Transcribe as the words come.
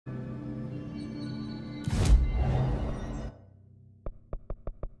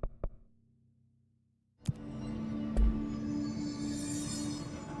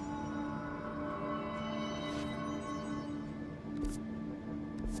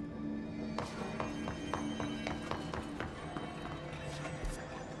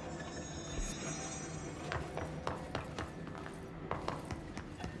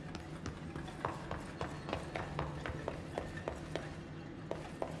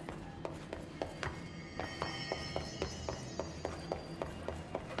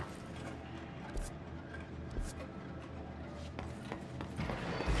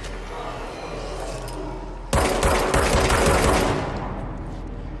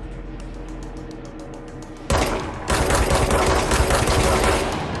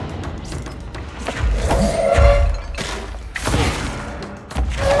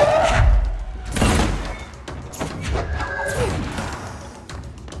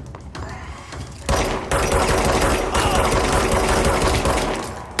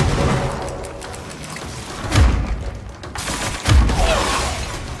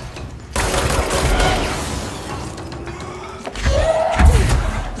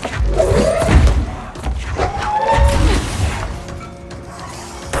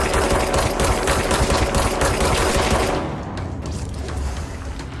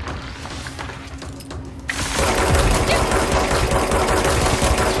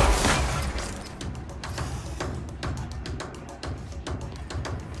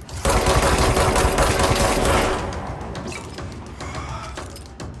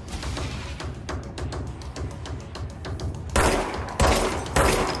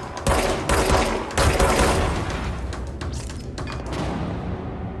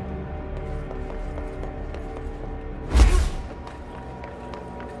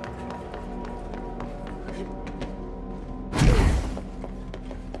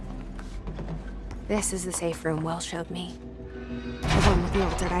This is the safe room Will showed me. The one with the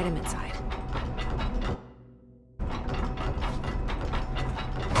altered item inside.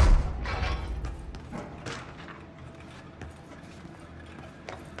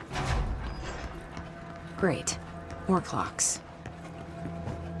 Great. More clocks.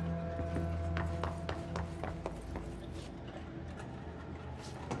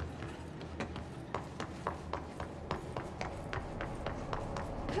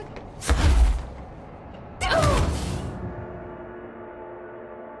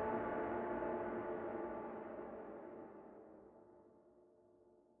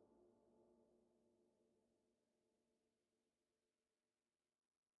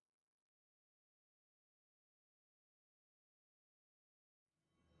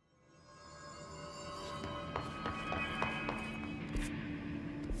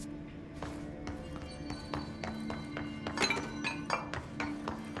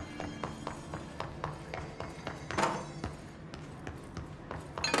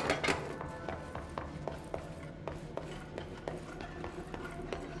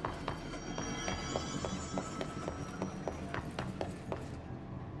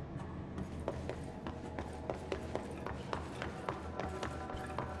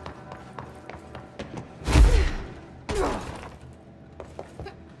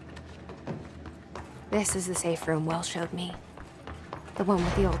 This is the safe room Will showed me. The one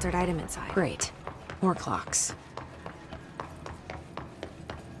with the altered item inside. Great. More clocks.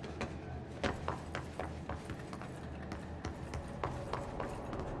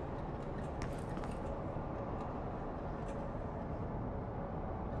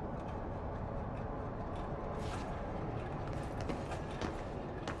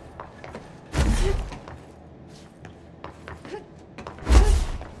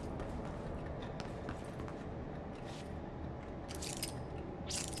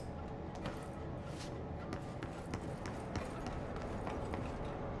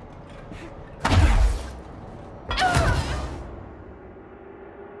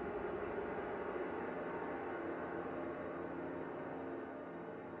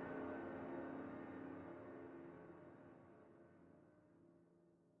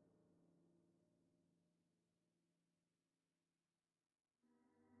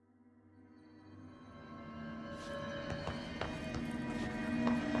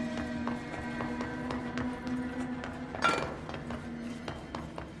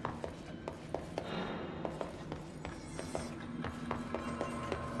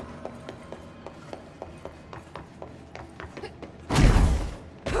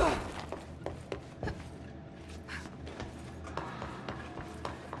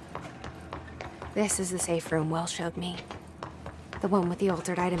 This is the safe room Will showed me. The one with the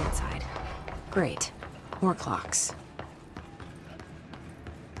altered item inside. Great. More clocks.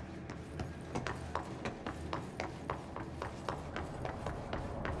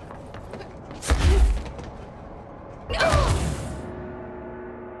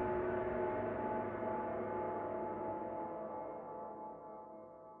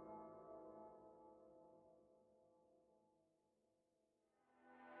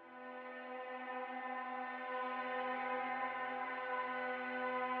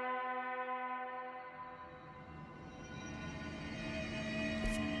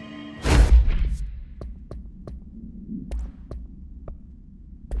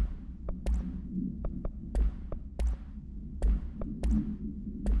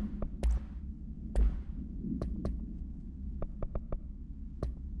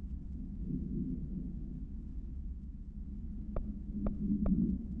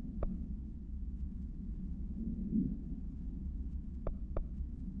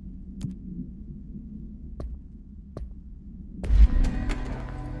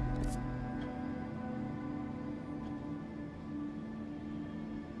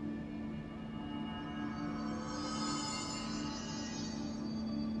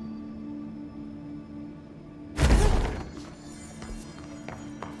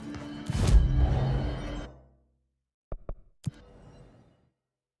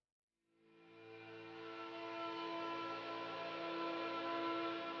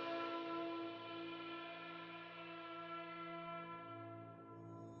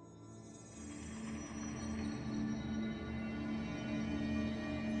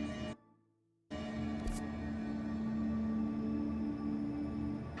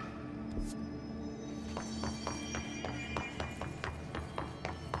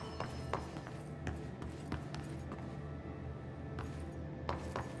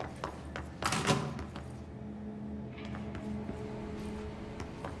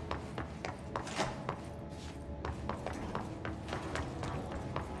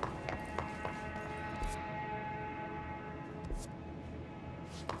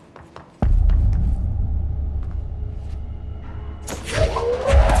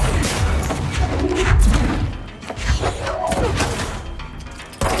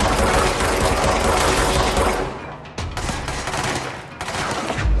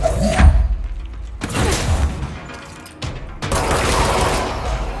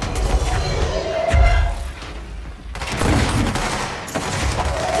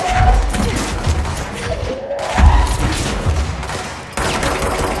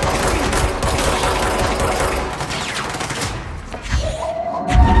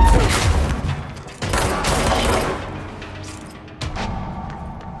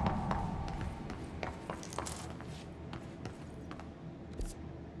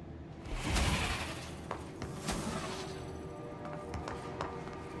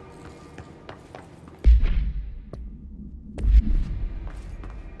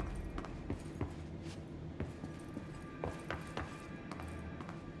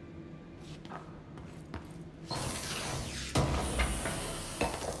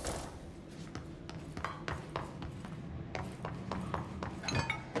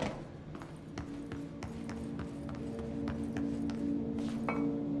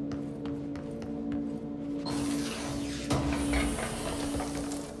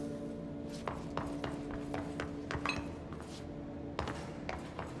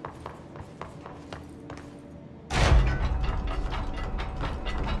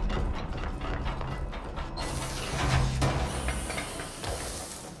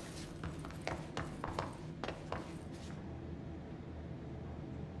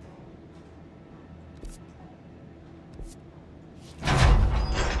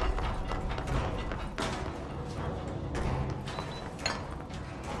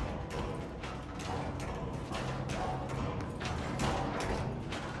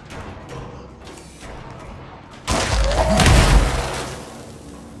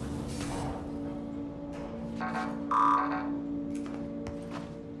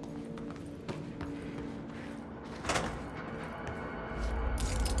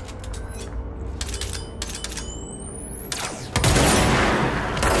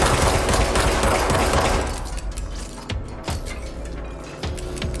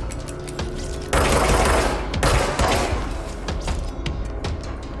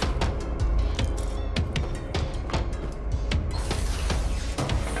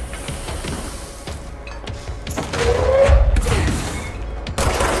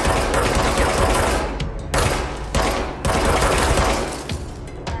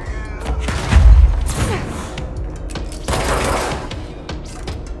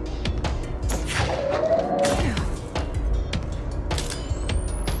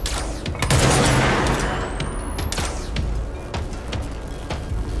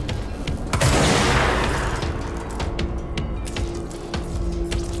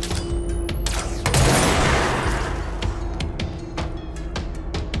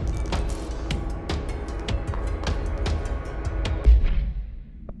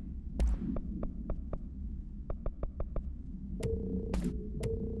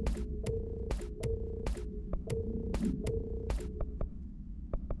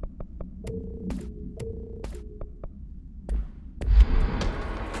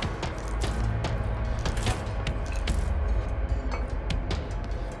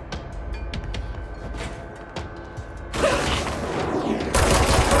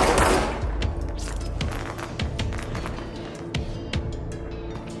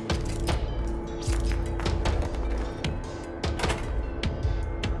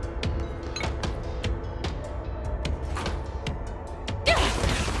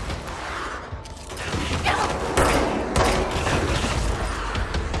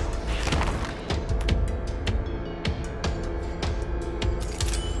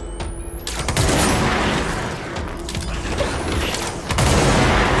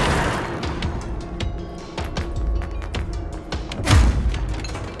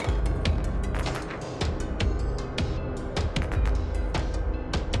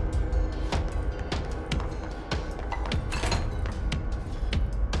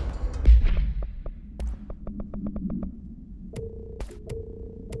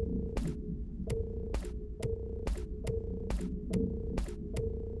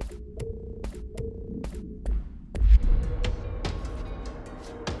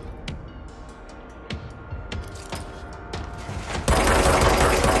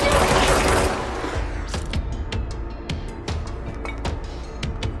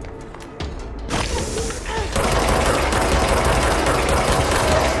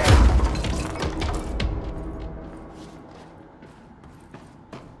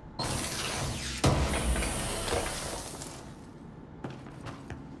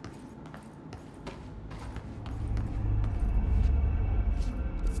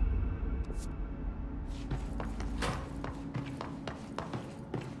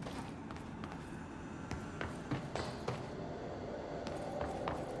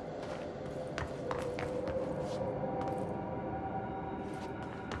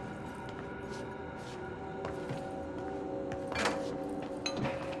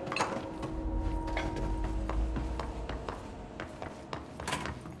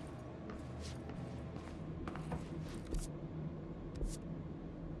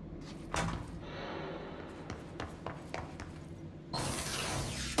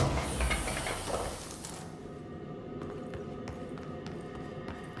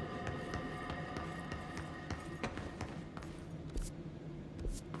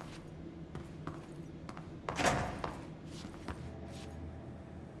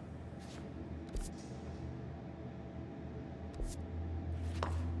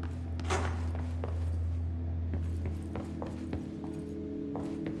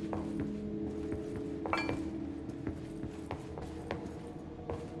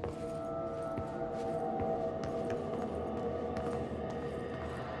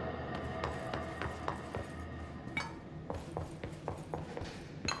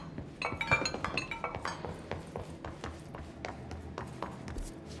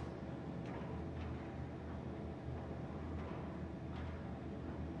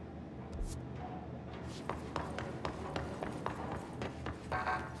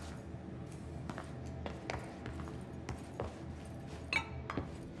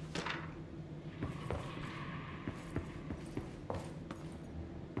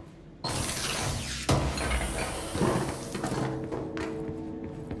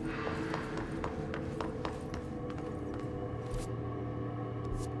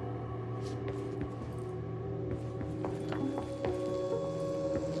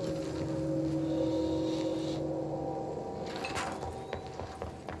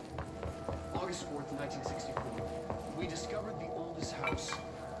 house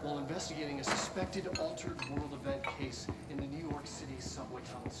while investigating a suspected altered world event case in the New York City subway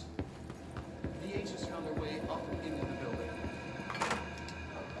tunnels. The agents found their way up into the building.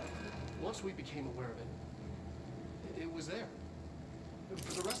 Once we became aware of it, it was there.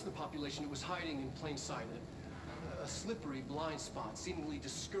 For the rest of the population, it was hiding in plain sight. A slippery blind spot, seemingly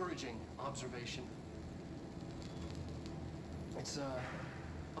discouraging observation. It's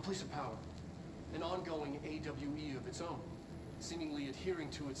a place of power, an ongoing AWE of its own, seemingly adhering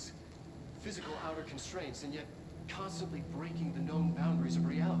to its physical outer constraints and yet constantly breaking the known boundaries of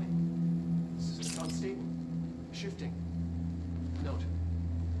reality. It's unstable, shifting. Note,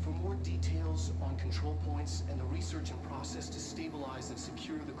 for more details on control points and the research and process to stabilize and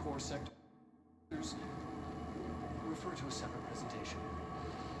secure the core sectors, refer to a separate presentation.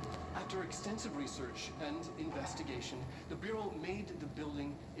 After extensive research and investigation, the Bureau made the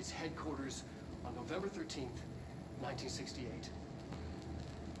building its headquarters on November 13th, 1968.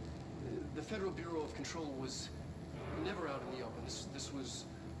 The Federal Bureau of Control was never out in the open. This was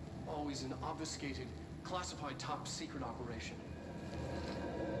always an obfuscated, classified top secret operation.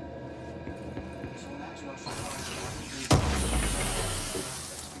 So imagine our surprise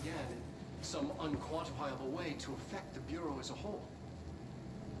began in some unquantifiable way to affect the Bureau as a whole.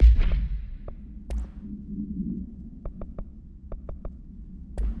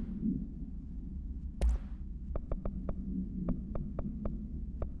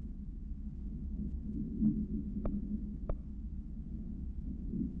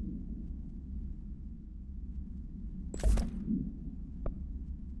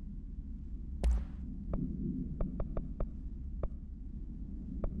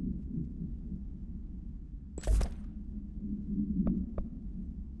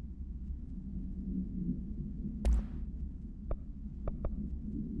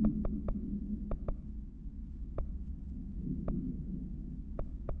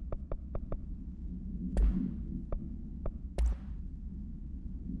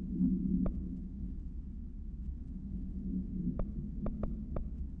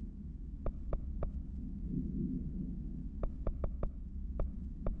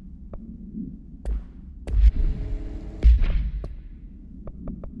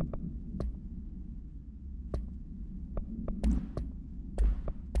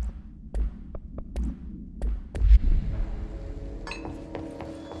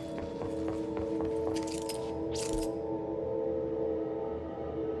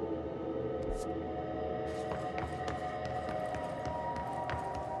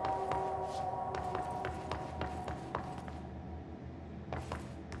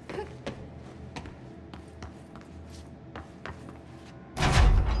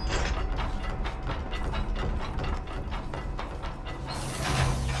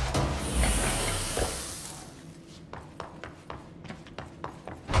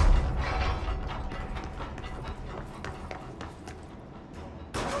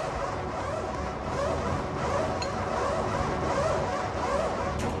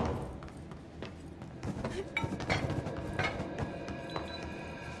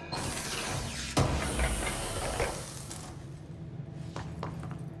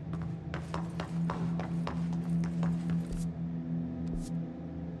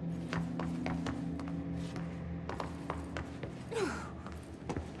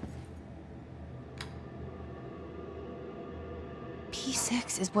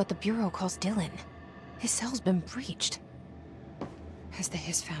 P6 is what the Bureau calls Dylan. His cell's been breached. Has the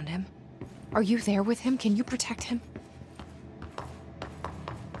Hiss found him? Are you there with him? Can you protect him?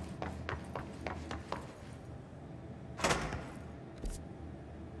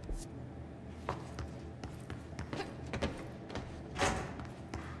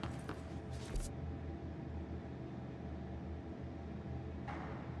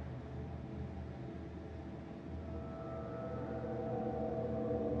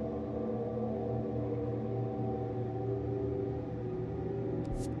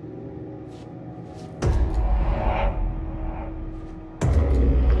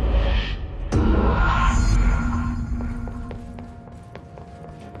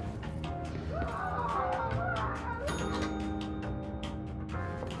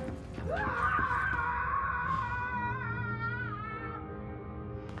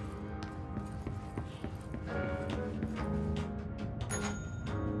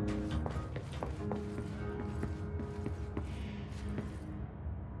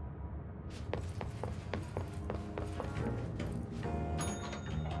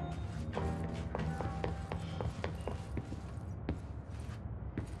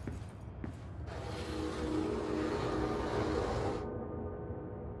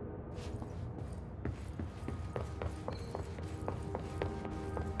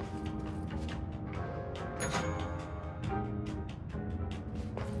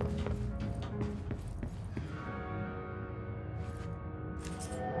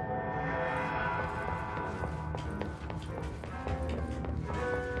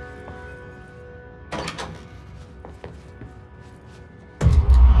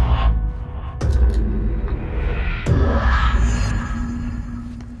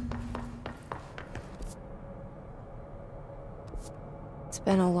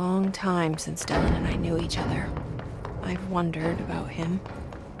 been a long time since Dylan and I knew each other. I've wondered about him.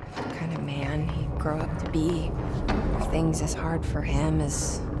 What kind of man he'd grow up to be. Were things as hard for him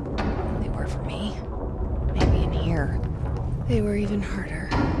as they were for me? Maybe in here, they were even harder.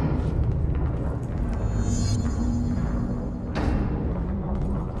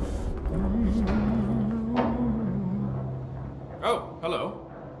 Oh, hello.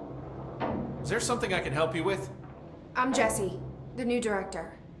 Is there something I can help you with? I'm Jessie, the new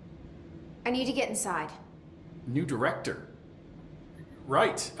director. I need to get inside. New director?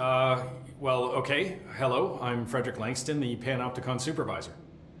 Right, well, okay. Hello, I'm Frederick Langston, the Panopticon supervisor.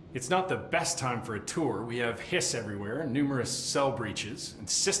 It's not the best time for a tour. We have hiss everywhere, numerous cell breaches, and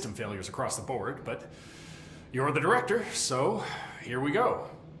system failures across the board, but you're the director, so here we go.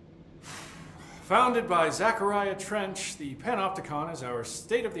 Founded by Zachariah Trench, the Panopticon is our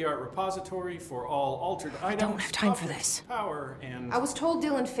state-of-the-art repository for all altered items. I don't have time for this. Power and... I was told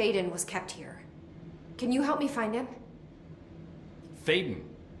Dylan Faden was kept here. Can you help me find him? Faden?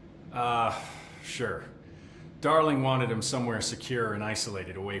 Sure. Darling wanted him somewhere secure and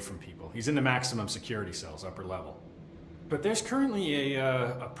isolated away from people. He's in the maximum security cells, upper level. But there's currently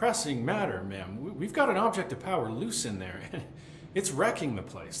a pressing matter, ma'am. We've got an object of power loose in there. It's wrecking the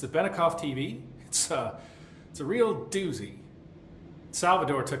place. The Benikoff TV, it's a real doozy.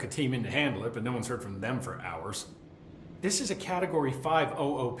 Salvador took a team in to handle it, but no one's heard from them for hours. This is a Category 5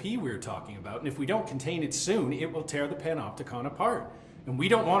 OOP we're talking about, and if we don't contain it soon, it will tear the Panopticon apart. And we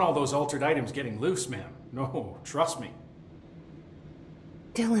don't want all those altered items getting loose, ma'am. No, trust me.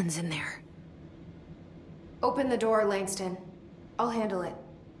 Dylan's in there. Open the door, Langston. I'll handle it.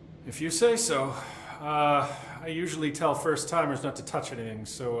 If you say so. I usually tell first-timers not to touch anything,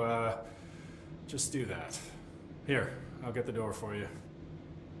 so, just do that. Here, I'll get the door for you.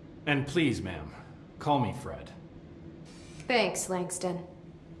 And please, ma'am, call me Fred. Thanks, Langston.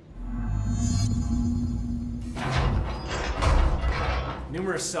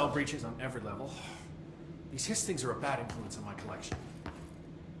 Numerous cell breaches on every level. These hiss things are a bad influence on my collection.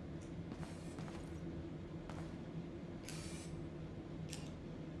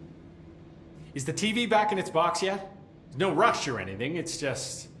 Is the TV back in its box yet? No rush or anything, it's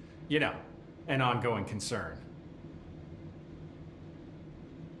just, you know, an ongoing concern.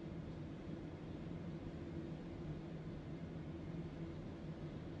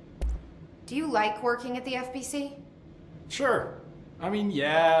 Do you like working at the FBC? Sure. I mean,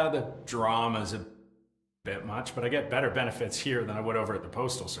 yeah, the drama's a bit much, but I get better benefits here than I would over at the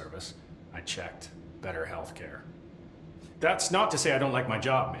Postal Service. I checked. Better healthcare. That's not to say I don't like my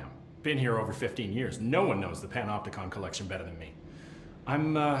job, ma'am. Been here over 15 years. No one knows the Panopticon collection better than me.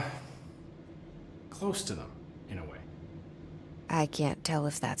 I'm, close to them, in a way. I can't tell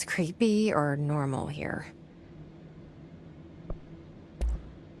if that's creepy or normal here.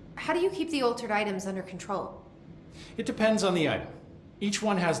 How do you keep the altered items under control? It depends on the item. Each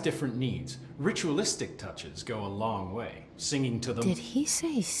one has different needs. Ritualistic touches go a long way. Singing to them. Did he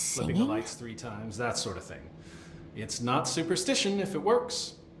say Flipping the singing? lights 3 times, that sort of thing. It's not superstition if it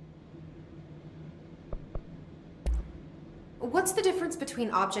works. What's the difference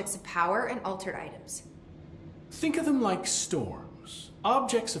between objects of power and altered items? Think of them like storms.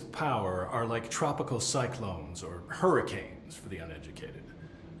 Objects of power are like tropical cyclones or hurricanes for the uneducated.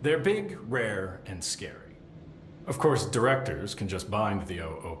 They're big, rare, and scary. Of course, directors can just bind the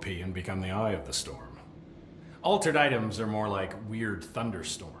OOP and become the eye of the storm. Altered items are more like weird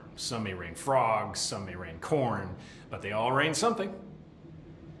thunderstorms. Some may rain frogs, some may rain corn, but they all rain something.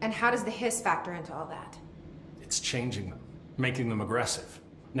 And how does the hiss factor into all that? It's changing them, making them aggressive.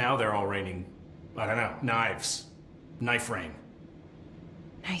 Now they're all raining, I don't know, knives. Knife rain.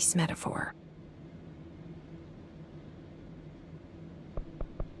 Nice metaphor.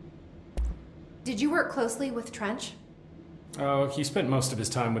 Did you work closely with Trench? Oh, he spent most of his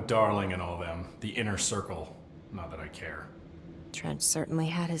time with Darling and all them. The inner circle. Not that I care. Trench certainly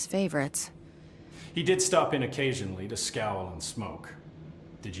had his favorites. He did stop in occasionally to scowl and smoke.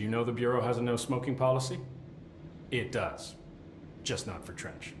 Did you know the Bureau has a no-smoking policy? It does. Just not for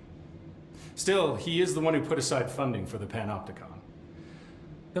Trench. Still, he is the one who put aside funding for the Panopticon.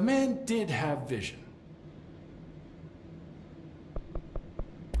 The man did have vision.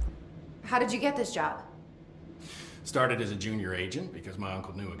 How did you get this job? Started as a junior agent because my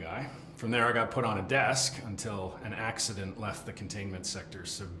uncle knew a guy. From there I got put on a desk until an accident left the containment sector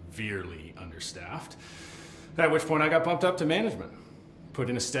severely understaffed. At which point I got bumped up to management. Put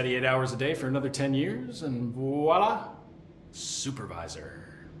in a steady 8 hours a day for another 10 years and voila,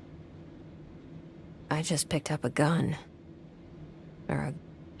 supervisor. I just picked up a gun. Or a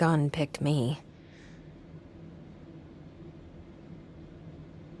gun picked me.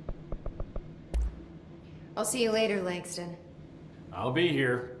 I'll see you later, Langston. I'll be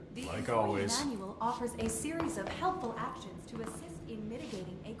here, The like employee always. manual offers a series of helpful actions to assist in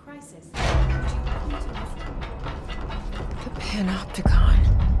mitigating a crisis. The Panopticon.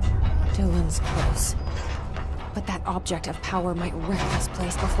 Dylan's close. But that object of power might wreck this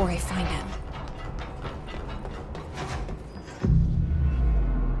place before I find him.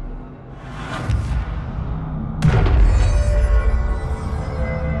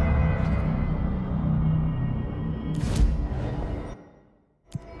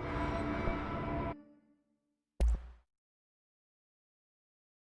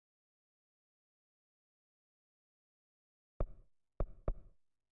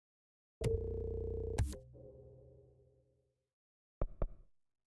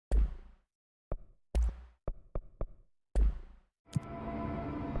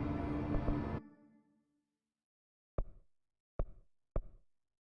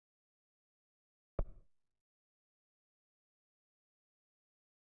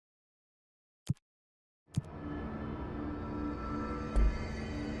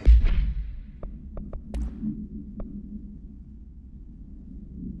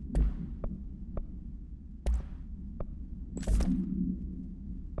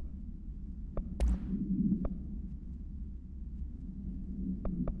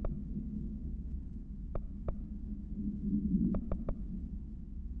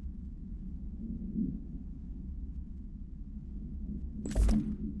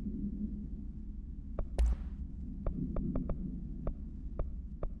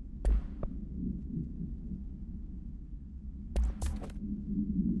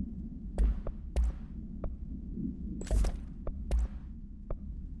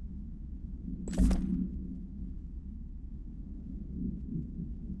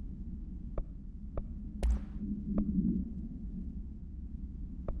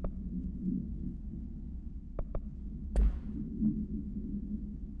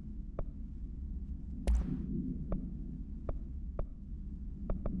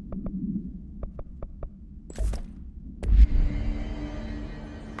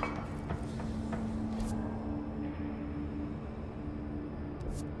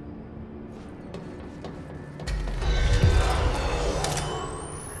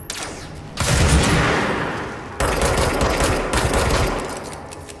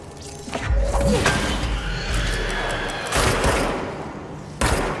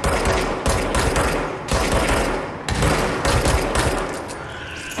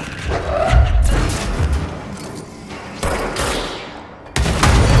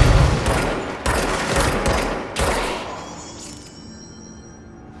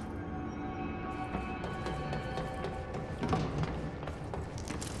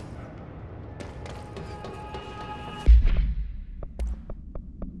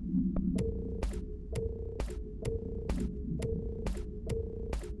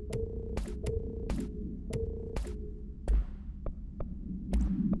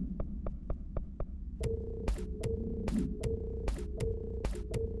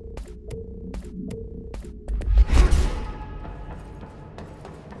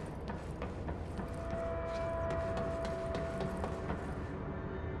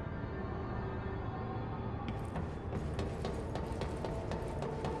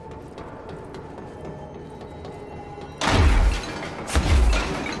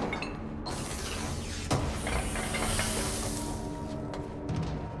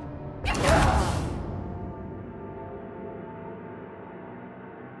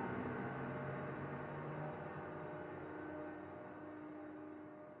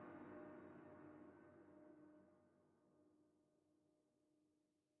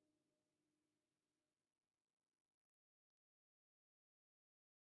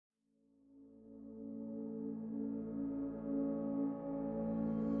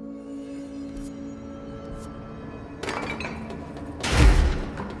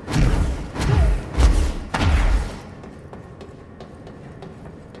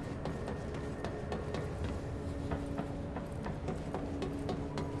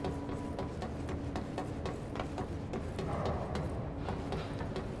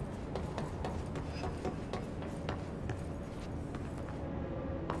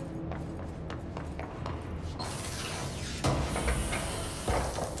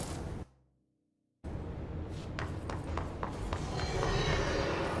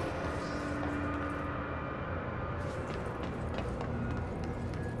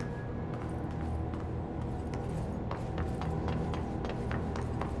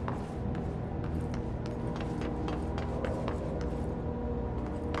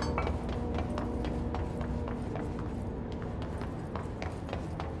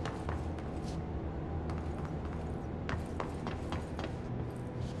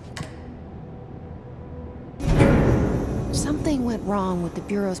 Something went wrong with the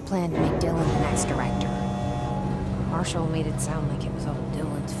Bureau's plan to make Dylan the next director. Marshall made it sound like it was all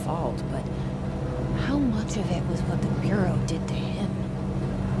Dylan's fault, but how much of it was what the Bureau did to him?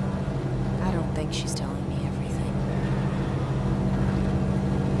 I don't think she's telling